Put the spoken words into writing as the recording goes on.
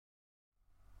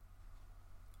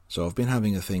So I've been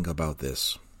having a think about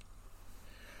this,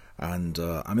 and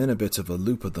I'm in a bit of a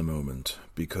loop at the moment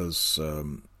because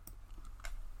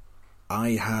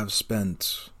I have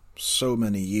spent so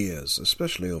many years,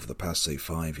 especially over the past, say,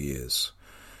 5 years,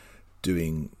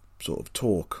 doing sort of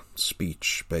talk,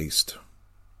 speech-based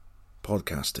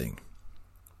podcasting,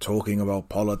 talking about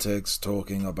politics,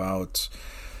 talking about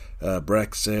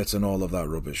Brexit and all of that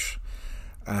rubbish.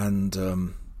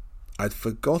 And I'd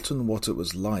forgotten what it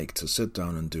was like to sit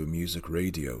down and do music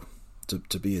radio,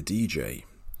 to be a DJ.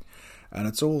 And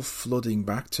it's all flooding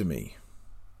back to me.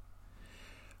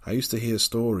 I used to hear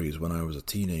stories when I was a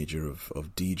teenager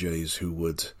of DJs who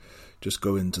would just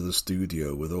go into the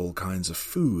studio with all kinds of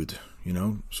food, you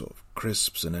know, sort of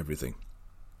crisps and everything.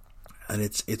 And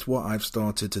it's what I've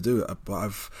started to do,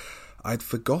 but I'd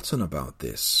forgotten about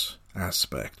this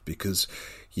aspect because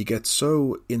you get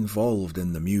so involved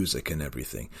in the music and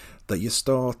everything that you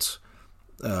start,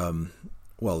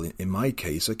 well, in my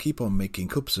case, I keep on making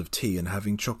cups of tea and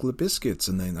having chocolate biscuits,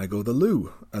 and then I go the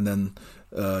loo, and then,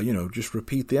 just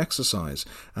repeat the exercise.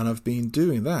 And I've been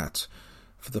doing that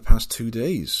for the past 2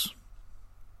 days.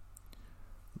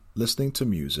 Listening to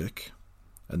music,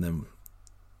 and then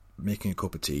making a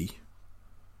cup of tea,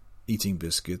 eating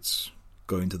biscuits,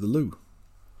 going to the loo.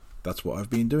 That's what I've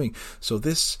been doing. So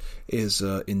this is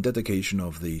in dedication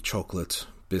of the chocolate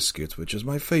biscuit, which is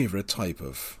my favourite type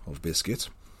of biscuit.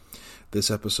 This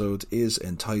episode is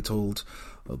entitled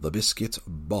The Biscuit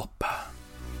Bop.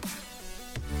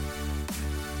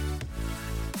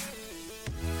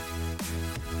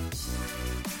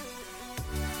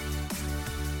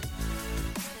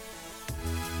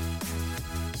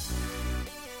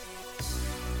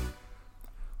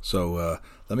 So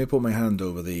let me put my hand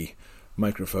over the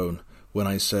microphone when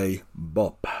I say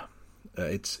bop.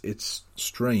 It's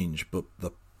strange, but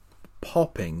the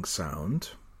popping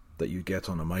sound that you get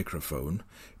on a microphone,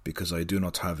 because I do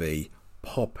not have a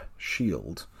pop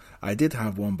shield. I did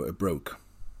have one, but it broke.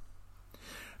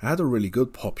 I had a really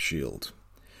good pop shield,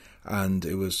 and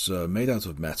it was made out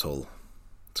of metal.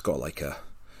 It's got like a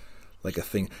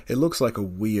thing. It looks like a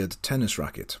weird tennis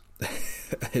racket.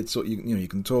 It's you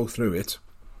can talk through it.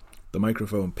 The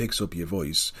microphone picks up your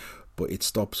voice, but it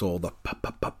stops all the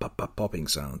popping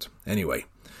sound. Anyway,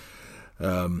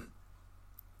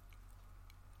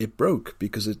 it broke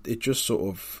because it just sort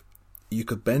of, you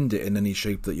could bend it in any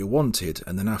shape that you wanted,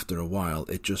 and then after a while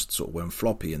it just sort of went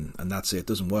floppy, and that's it. It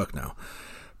doesn't work now.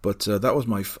 But that was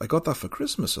I got that for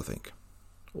Christmas, I think,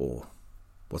 or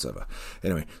whatever.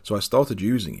 Anyway, so I started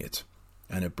using it,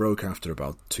 and it broke after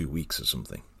about 2 weeks or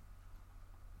something.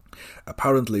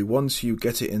 Apparently, once you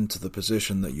get it into the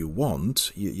position that you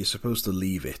want, you're supposed to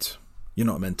leave it. You're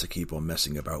not meant to keep on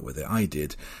messing about with it. I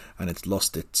did, and it's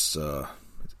lost its,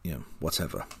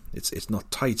 whatever. It's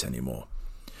not tight anymore.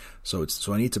 So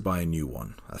I need to buy a new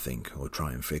one, I think, or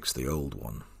try and fix the old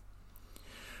one.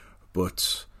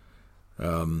 But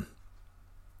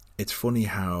it's funny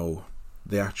how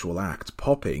the actual act,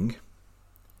 popping,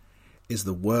 is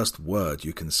the worst word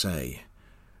you can say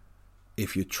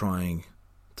if you're trying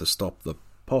to stop the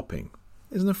popping.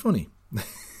 Isn't it funny?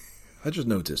 I just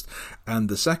noticed. And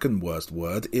the second worst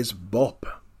word is bop,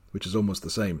 which is almost the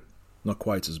same. Not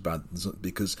quite as bad,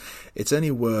 because it's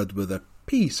any word with a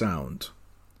P sound.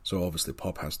 So obviously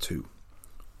pop has 2.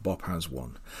 Bop has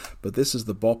 1. But this is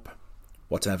the bop,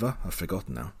 whatever, I've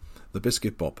forgotten now. The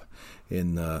Biscuit Bop,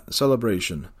 in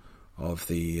celebration of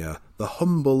the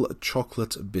humble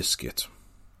chocolate biscuit,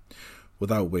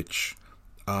 without which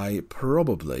I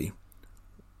probably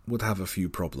would have a few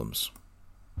problems.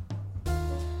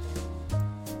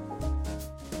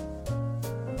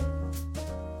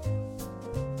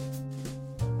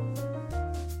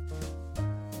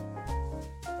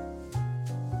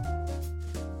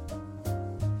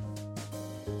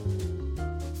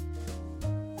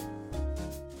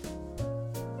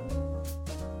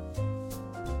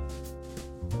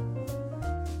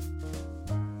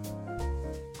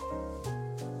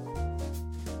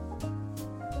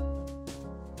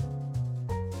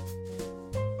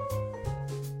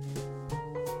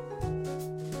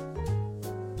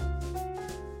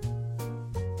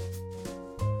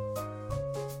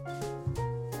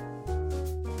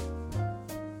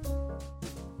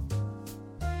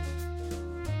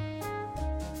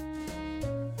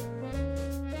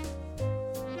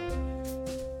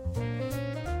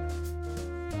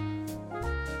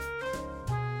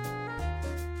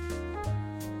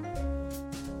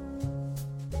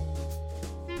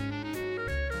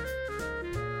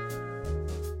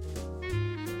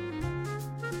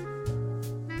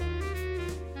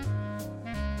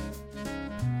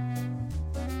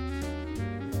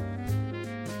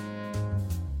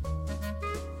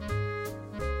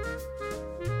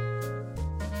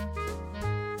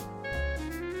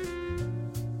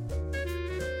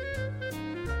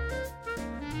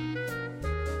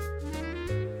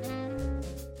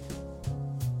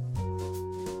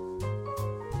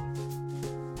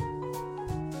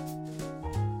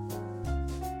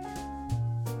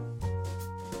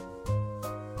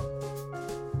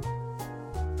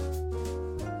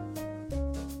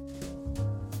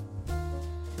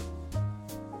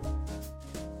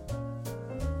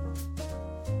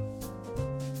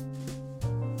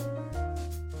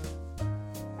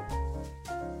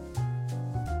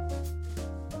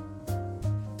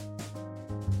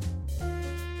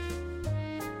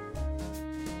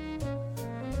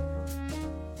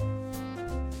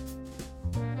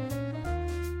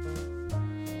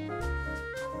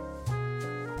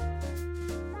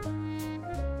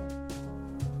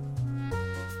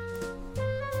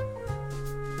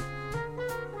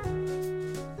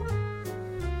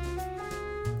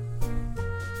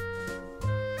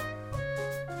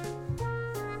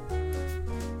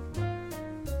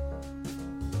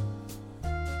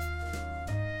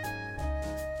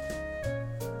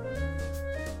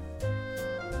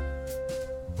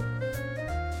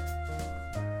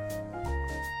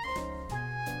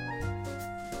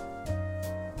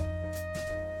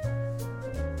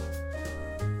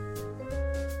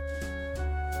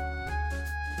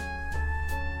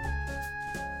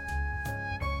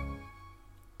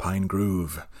 Pine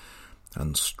Groove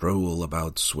and Stroll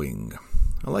About Swing.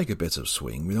 I like a bit of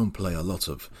swing. We don't play a lot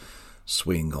of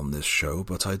swing on this show,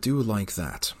 but I do like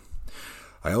that.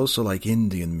 I also like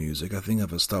Indian music. I think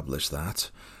I've established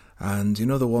that. And you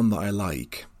know the one that I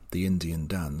like, the Indian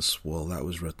dance, well, that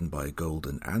was written by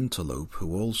Golden Antelope,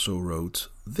 who also wrote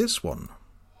this one.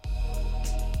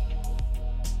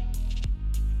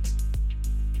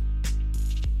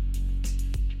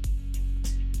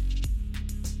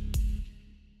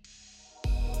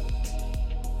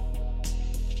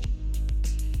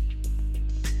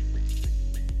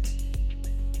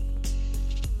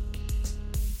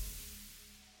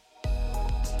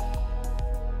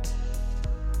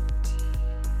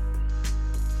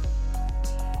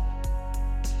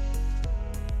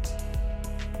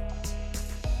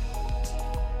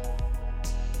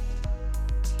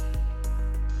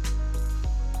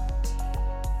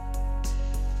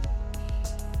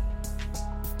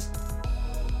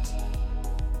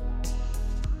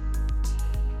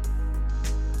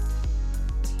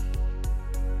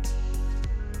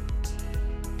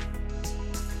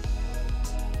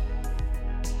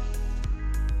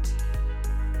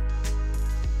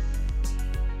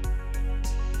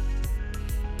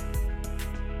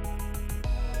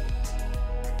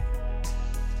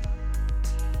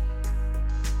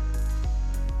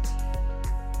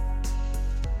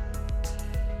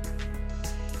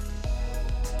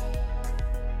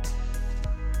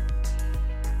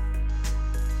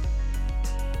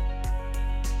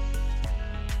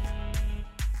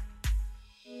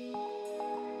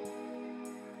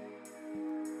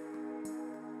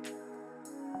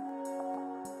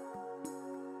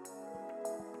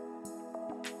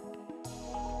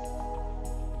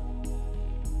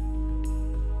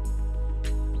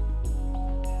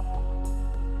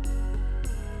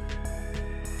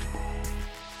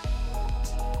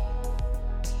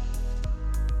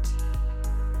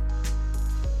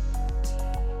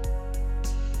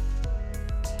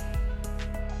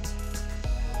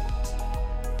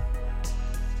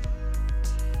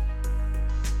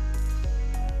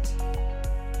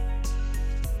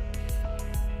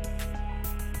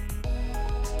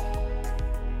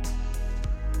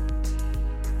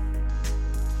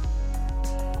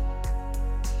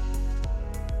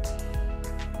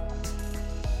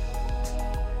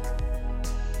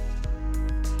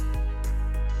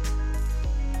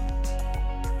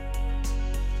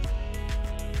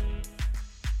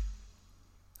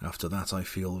 After that, I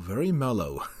feel very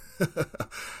mellow.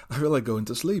 I feel like going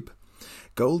to sleep.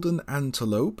 Golden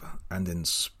Antelope and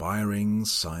Inspiring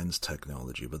Science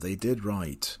Technology. But they did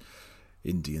write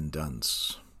Indian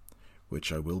Dance,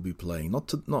 which I will be playing.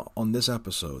 Not on this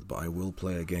episode, but I will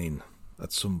play again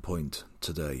at some point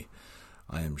today,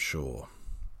 I am sure.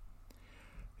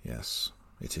 Yes,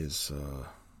 it is.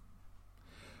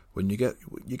 When you get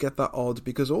that odd,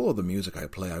 because all of the music I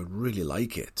play, I really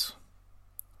like it.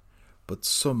 But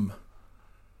some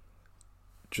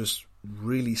just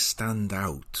really stand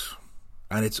out,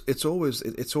 and it's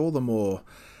all the more.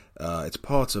 It's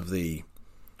part of the,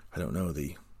 I don't know,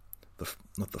 the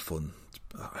not the fun.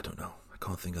 I don't know. I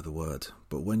can't think of the word.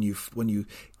 But when you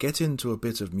get into a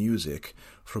bit of music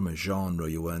from a genre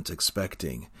you weren't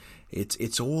expecting,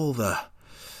 it's all the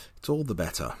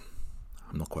better.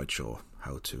 I'm not quite sure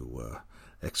how to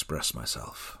express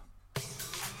myself.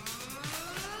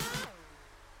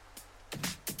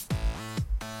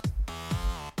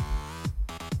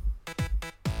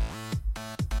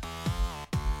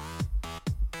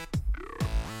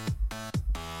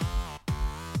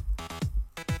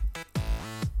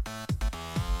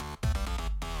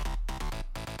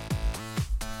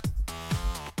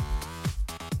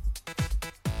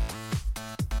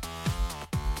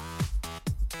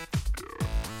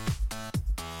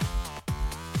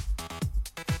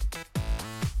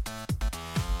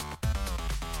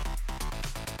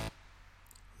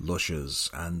 Lushes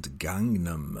and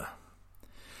Gangnam.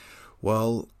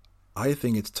 Well, I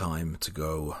think it's time to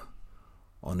go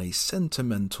on a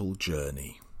sentimental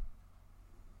journey.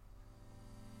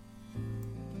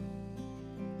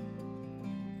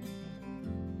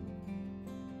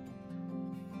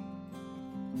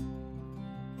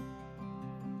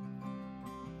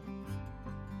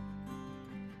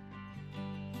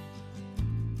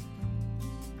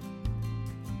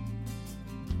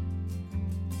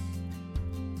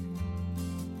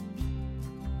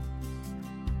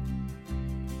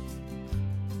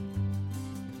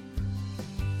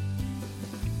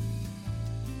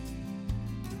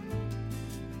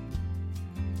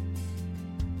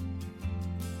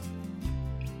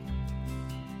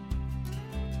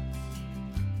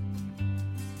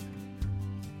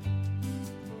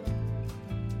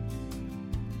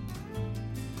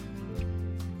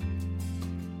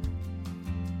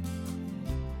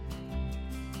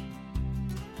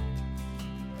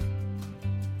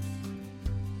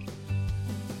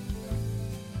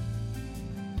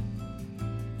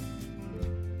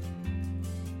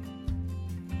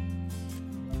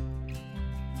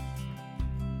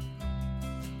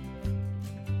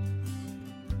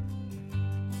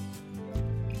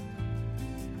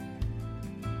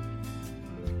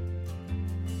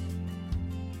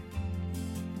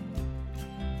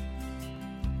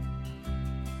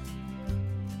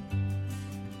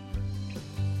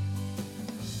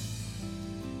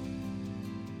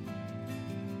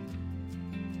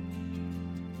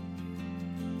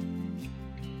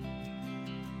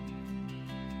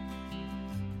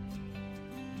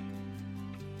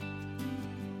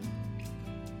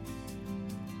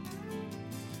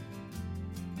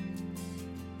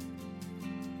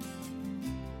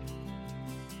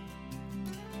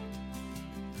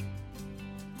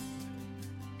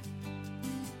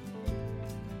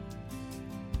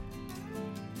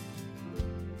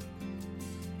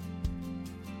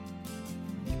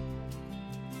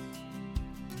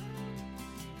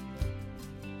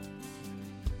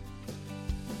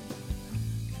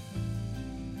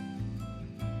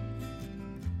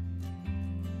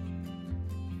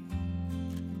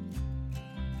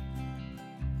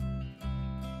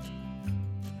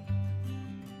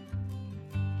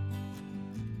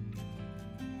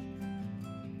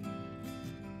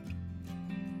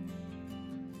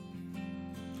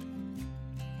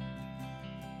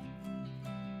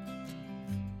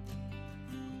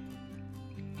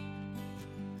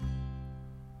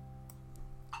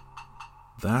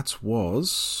 That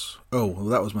was... Oh, well,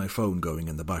 that was my phone going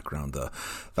in the background there.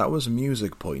 That was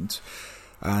Music Point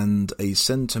and A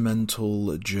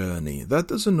Sentimental Journey. That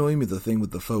does annoy me, the thing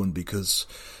with the phone, because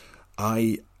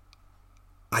I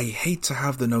hate to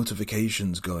have the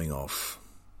notifications going off.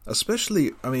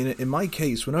 Especially, I mean, in my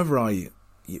case, whenever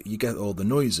you get all the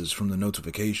noises from the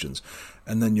notifications,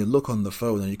 and then you look on the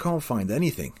phone and you can't find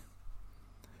anything.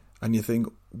 And you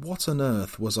think, what on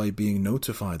earth was I being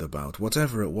notified about?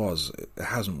 Whatever it was, it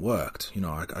hasn't worked. You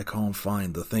know, I can't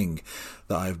find the thing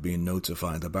that I've been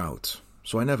notified about.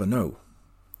 So I never know.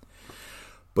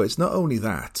 But it's not only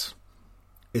that.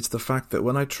 It's the fact that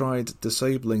when I tried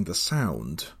disabling the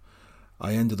sound,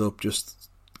 I ended up just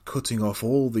cutting off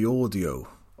all the audio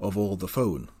of all the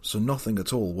phone. So nothing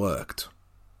at all worked.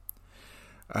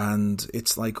 And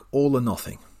it's like all or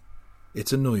nothing.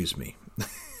 It annoys me.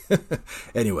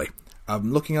 Anyway,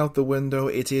 I'm looking out the window.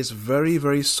 It is very,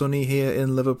 very sunny here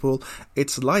in Liverpool.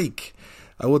 It's like,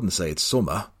 I wouldn't say it's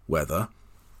summer weather,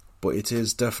 but it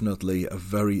is definitely a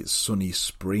very sunny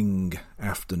spring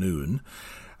afternoon.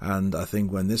 And I think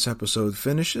when this episode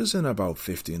finishes in about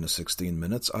 15 or 16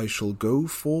 minutes, I shall go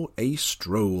for a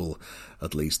stroll,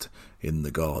 at least in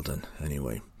the garden,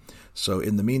 anyway. So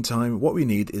in the meantime, what we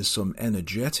need is some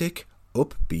energetic,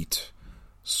 upbeat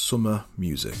summer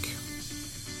music.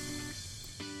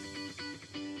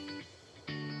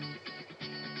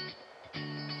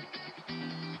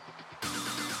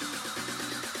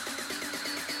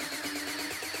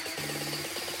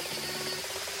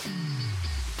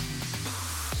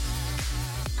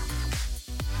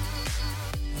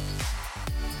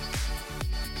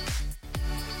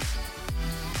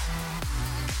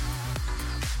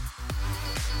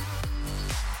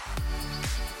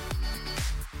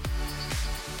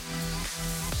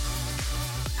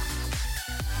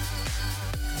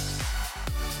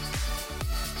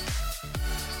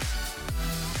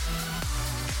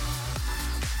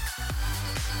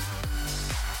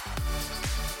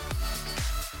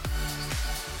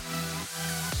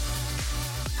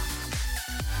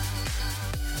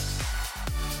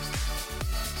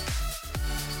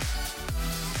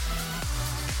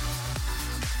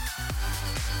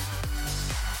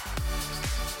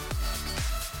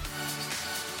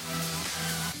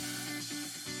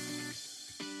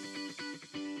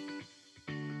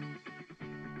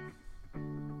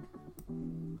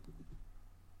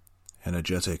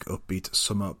 Energetic, upbeat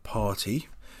summer party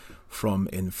from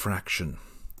Infraction.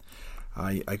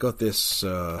 I got this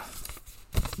note.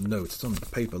 It's on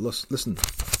paper. Listen,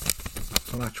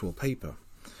 it's on actual paper.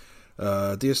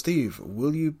 Dear Steve,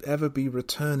 will you ever be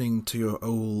returning to your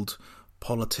old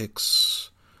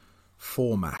politics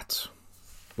format,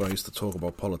 where I used to talk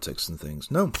about politics and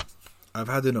things? No, I've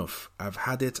had enough. I've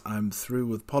had it. I'm through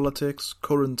with politics,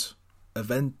 current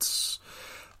events,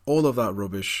 all of that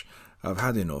rubbish. I've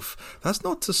had enough. That's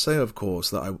not to say, of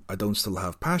course, that I don't still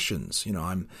have passions. You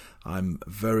know, I'm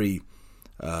very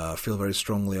feel very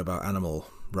strongly about animal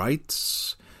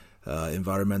rights,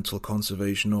 environmental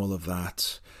conservation, all of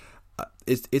that.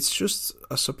 It's just,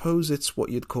 I suppose, it's what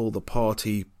you'd call the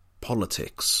party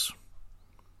politics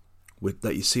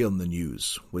that you see on the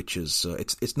news, which is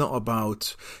it's not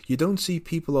about, you don't see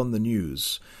people on the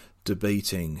news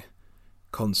debating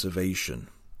conservation.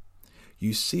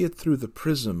 You see it through the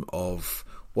prism of,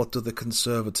 what do the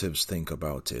Conservatives think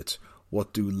about it?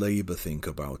 What do Labour think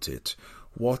about it?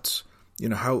 What, you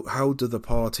know, how do the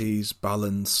parties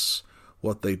balance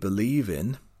what they believe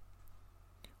in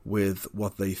with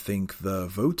what they think the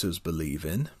voters believe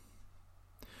in,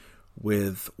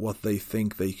 with what they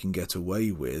think they can get away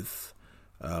with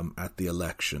at the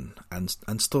election,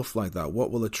 and stuff like that. What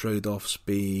will the trade-offs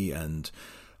be, and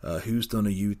who's done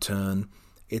a U-turn?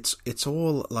 It's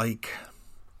all like...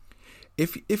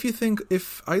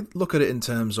 If I look at it in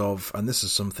terms of, and this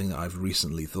is something that I've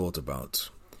recently thought about,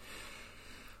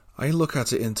 I look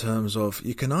at it in terms of,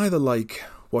 you can either like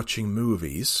watching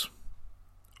movies,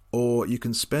 or you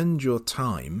can spend your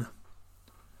time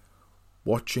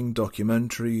watching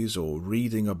documentaries or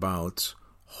reading about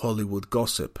Hollywood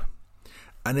gossip.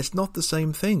 And it's not the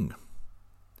same thing.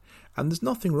 And there's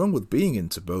nothing wrong with being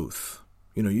into both.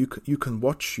 You know, you can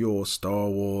watch your Star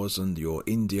Wars and your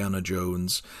Indiana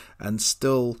Jones and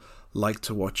still like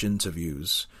to watch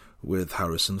interviews with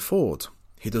Harrison Ford.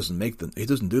 He doesn't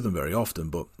do them very often,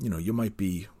 but, you know, you might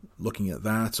be looking at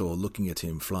that or looking at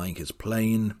him flying his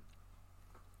plane.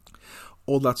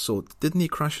 All that sort. Didn't he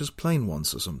crash his plane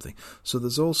once or something? So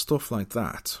there's all stuff like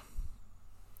that.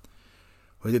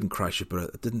 Well, he didn't crash it,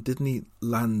 but didn't he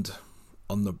land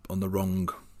on the wrong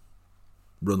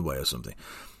runway or something?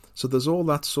 So there's all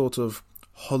that sort of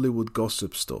Hollywood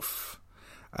gossip stuff.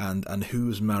 and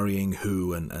who's marrying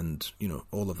who, and you know,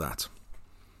 all of that.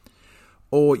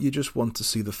 Or you just want to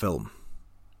see the film.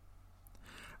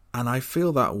 And I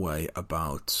feel that way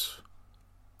about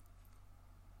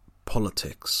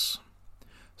politics.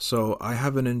 So I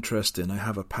have an interest in, I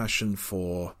have a passion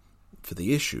for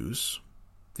the issues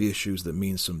that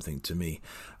mean something to me.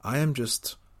 I am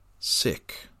just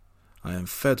sick. I am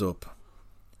fed up.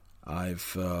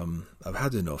 I've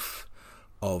had enough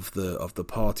of the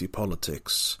party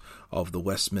politics, of the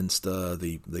Westminster,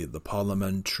 the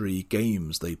parliamentary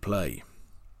games they play.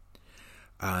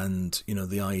 And, you know,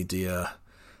 the idea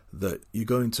that you're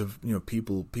going to, you know,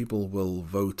 people will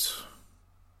vote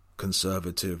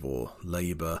Conservative or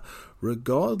Labour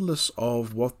regardless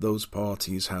of what those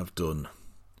parties have done,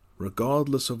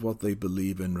 regardless of what they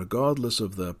believe in, regardless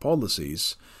of their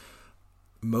policies.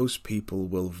 Most people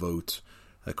will vote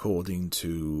according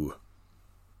to,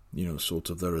 you know,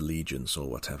 sort of their allegiance or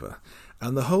whatever.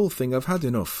 And the whole thing, I've had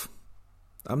enough.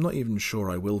 I'm not even sure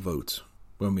I will vote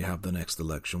when we have the next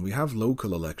election. We have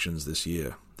local elections this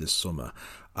year, this summer.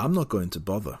 I'm not going to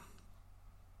bother.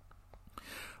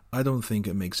 I don't think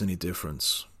it makes any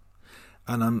difference.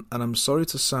 And I'm sorry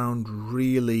to sound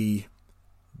really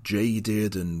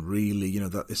jaded and really, you know,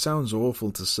 that it sounds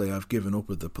awful to say I've given up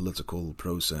with the political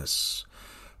process.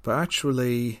 But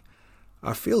actually,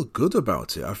 I feel good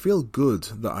about it. I feel good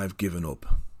that I've given up.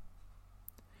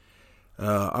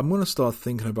 I'm going to start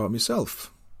thinking about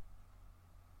myself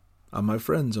and my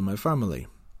friends and my family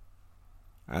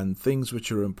and things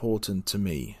which are important to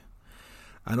me.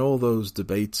 And all those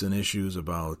debates and issues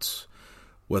about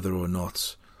whether or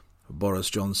not Boris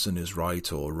Johnson is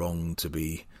right or wrong to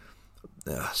be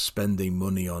spending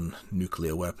money on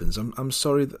nuclear weapons. I'm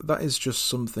sorry, that is just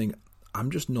something I'm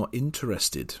just not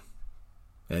interested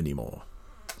anymore.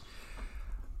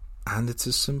 And it's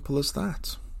as simple as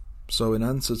that. So in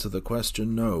answer to the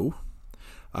question, no.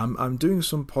 I'm doing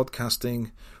some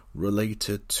podcasting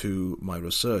related to my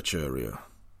research area.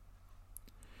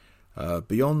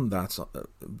 Beyond that,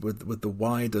 with the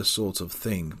wider sort of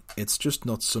thing, it's just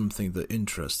not something that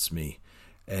interests me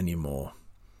anymore.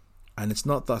 And it's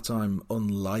not that I'm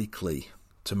unlikely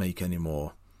to make any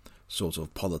more sort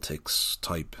of politics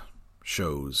type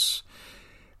shows.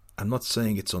 I'm not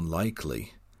saying it's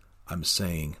unlikely. I'm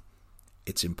saying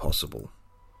it's impossible.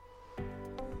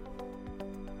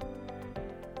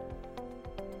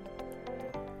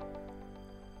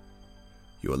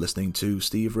 You are listening to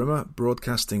Steve Rimmer,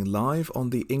 broadcasting live on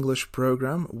the English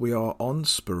program. We are on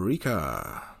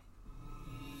Spreaker.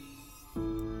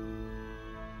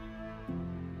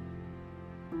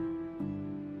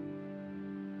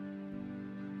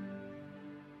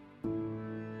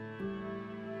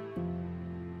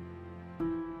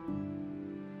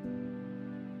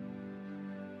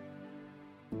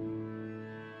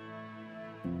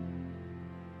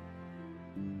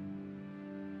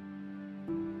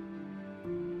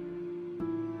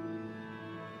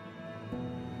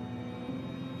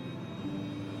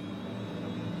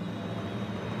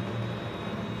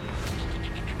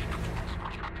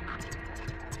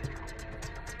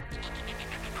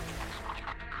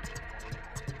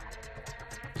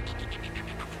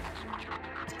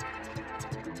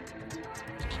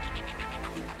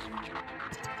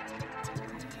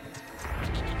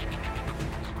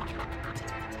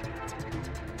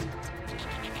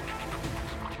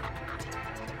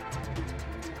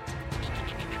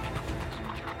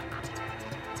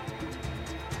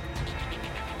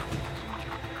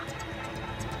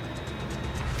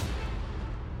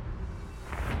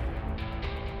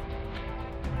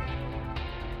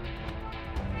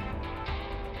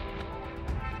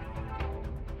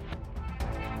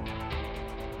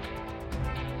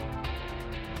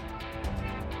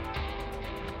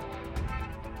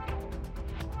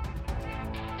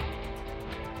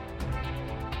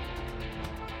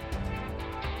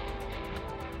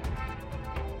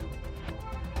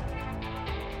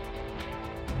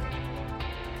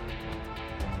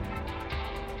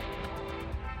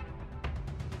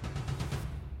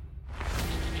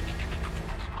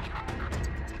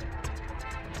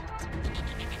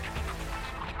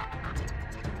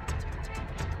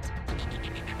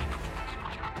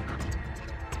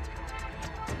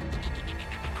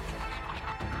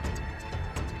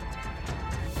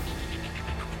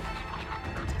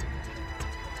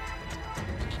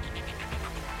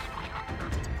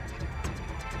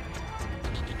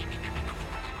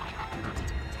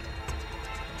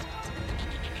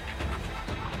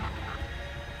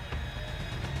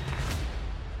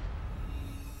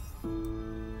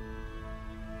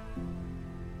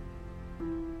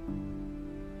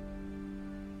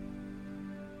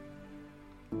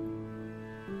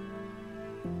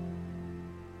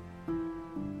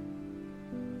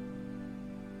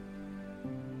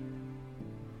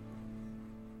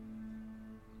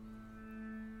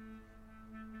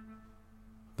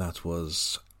 That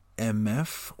was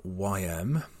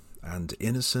MFYM and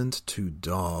Innocent to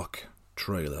Dark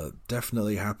trailer.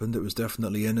 Definitely happened. It was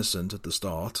definitely innocent at the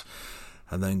start,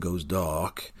 and then goes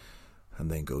dark, and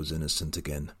then goes innocent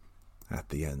again at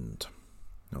the end.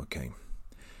 Okay.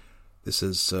 This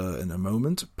is, in a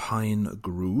moment, Pine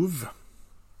Groove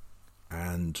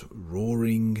and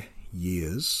Roaring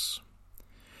Years.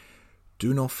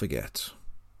 Do not forget,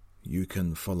 you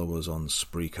can follow us on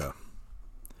Spreaker.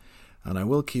 And I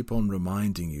will keep on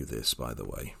reminding you this, by the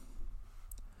way.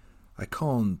 I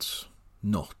can't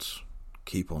not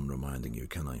keep on reminding you,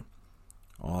 can I?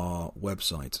 Our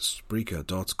website,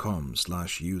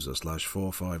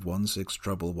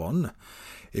 Spreaker.com/user/451611.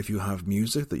 If you have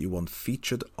music that you want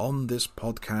featured on this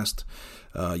podcast,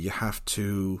 you have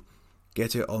to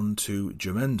get it onto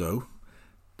Jamendo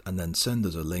and then send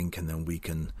us a link, and then we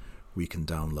can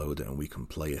download it and we can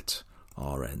play it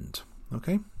our end.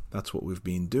 Okay? That's what we've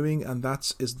been doing, and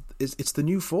it's the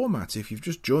new format. If you've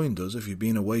just joined us, if you've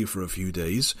been away for a few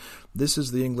days, this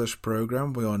is the English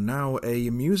program. We are now a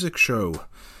music show.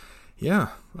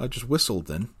 Yeah, I just whistled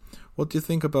then. What do you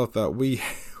think about that? We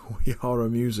are a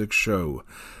music show.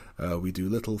 We do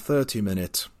little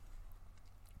 30-minute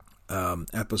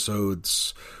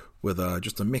episodes with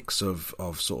just a mix of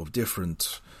sort of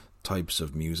different types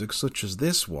of music, such as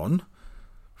this one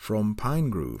from Pine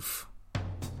Groove.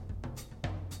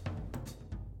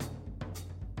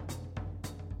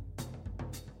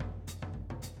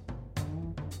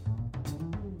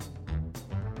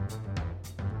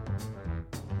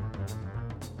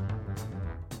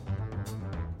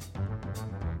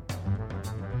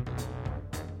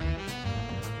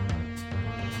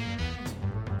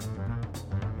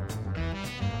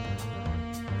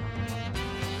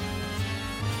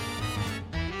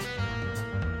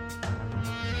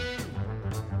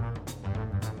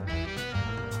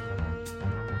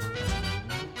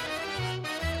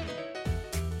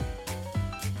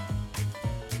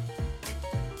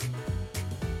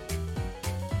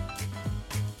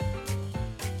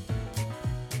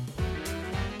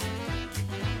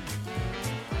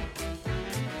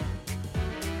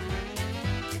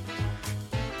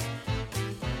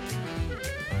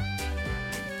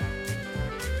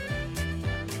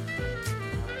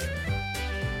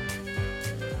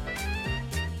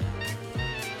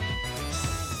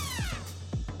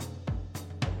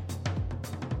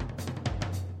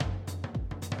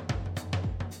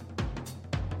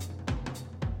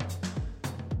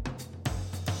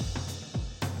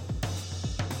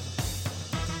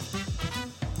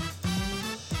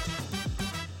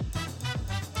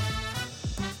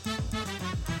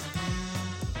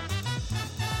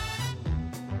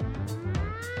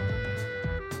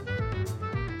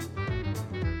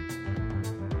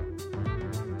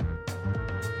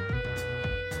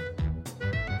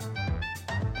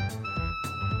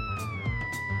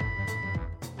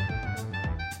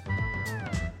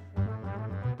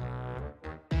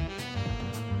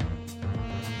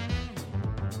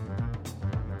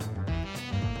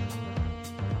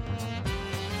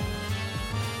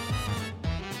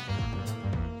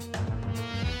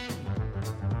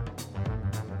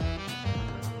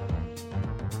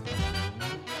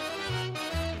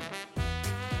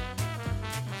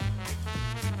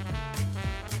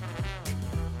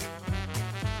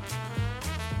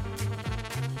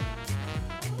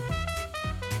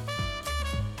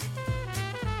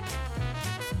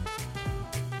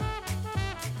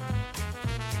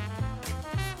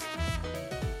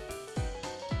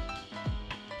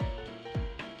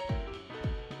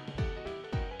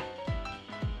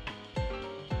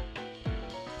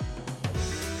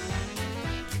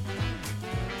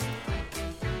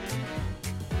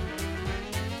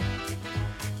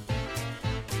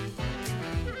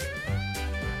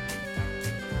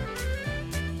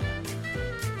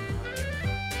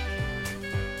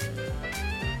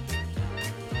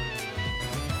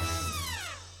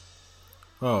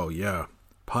 Oh yeah,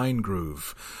 Pine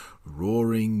Groove,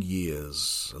 Roaring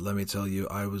Years. Let me tell you,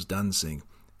 I was dancing.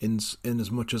 In as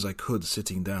much as I could,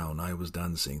 sitting down, I was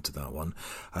dancing to that one.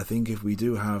 I think if we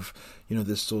do have,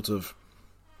 this sort of,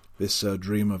 this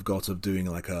dream I've got of doing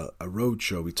like a road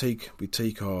show, we take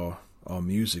our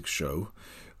music show,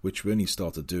 which we only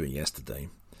started doing yesterday,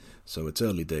 so it's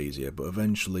early days here, but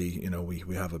eventually,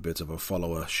 we have a bit of a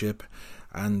followership,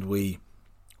 and we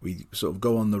sort of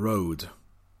go on the road,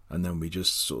 and then we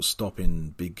just sort of stop in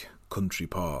big country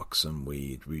parks, and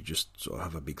we just sort of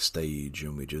have a big stage,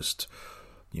 and we just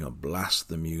blast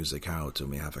the music out, and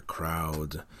we have a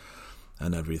crowd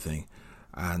and everything,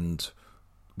 and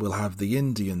we'll have the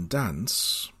Indian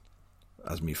dance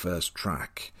as my first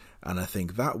track, and I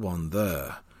think that one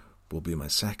there will be my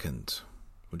second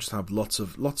We'll just have lots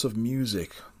of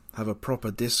music, have a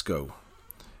proper disco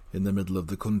in the middle of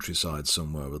the countryside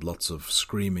somewhere with lots of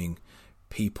screaming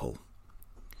people.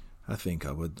 I think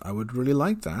I would really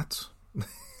like that.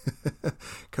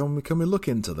 Can we look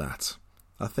into that?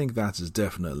 I think that is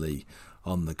definitely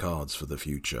on the cards for the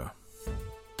future.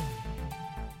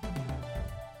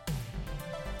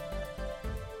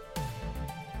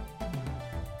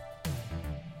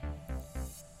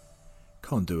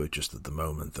 Can't do it just at the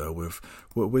moment though.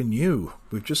 We're new.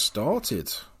 We've just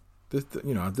started.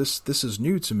 This is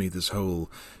new to me. This whole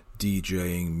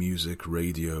DJing, music,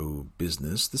 radio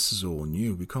business. This is all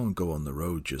new. We can't go on the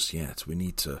road just yet. We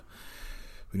need to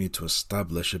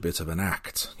establish a bit of an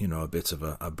act. A bit of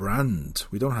a brand.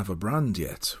 We don't have a brand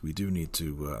yet. We do need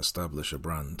to establish a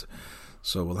brand.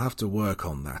 So we'll have to work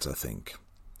on that, I think.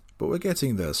 But we're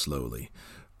getting there slowly.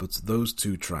 But those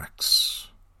two tracks,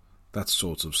 that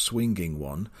sort of swinging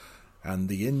one and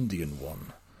the Indian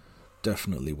one,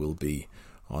 definitely will be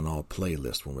on our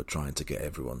playlist when we're trying to get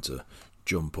everyone to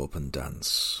jump up and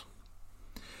dance.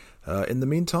 In the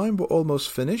meantime, we're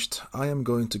almost finished. I am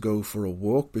going to go for a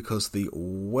walk because the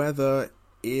weather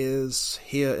is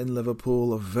here in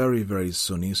Liverpool very, very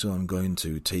sunny, so I'm going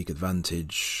to take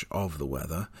advantage of the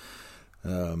weather.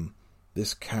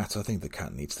 This cat, I think the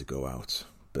cat needs to go out.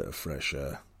 Bit of fresh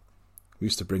air. We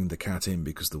used to bring the cat in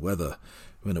because the weather,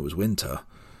 when it was winter,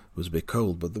 was a bit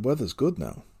cold, but the weather's good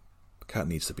now. The cat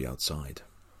needs to be outside.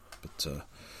 But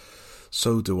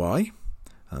so do I,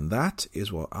 and that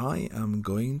is what I am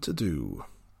going to do.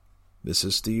 This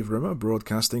is Steve Rimmer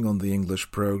broadcasting on the English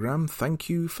programme. Thank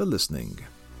you for listening.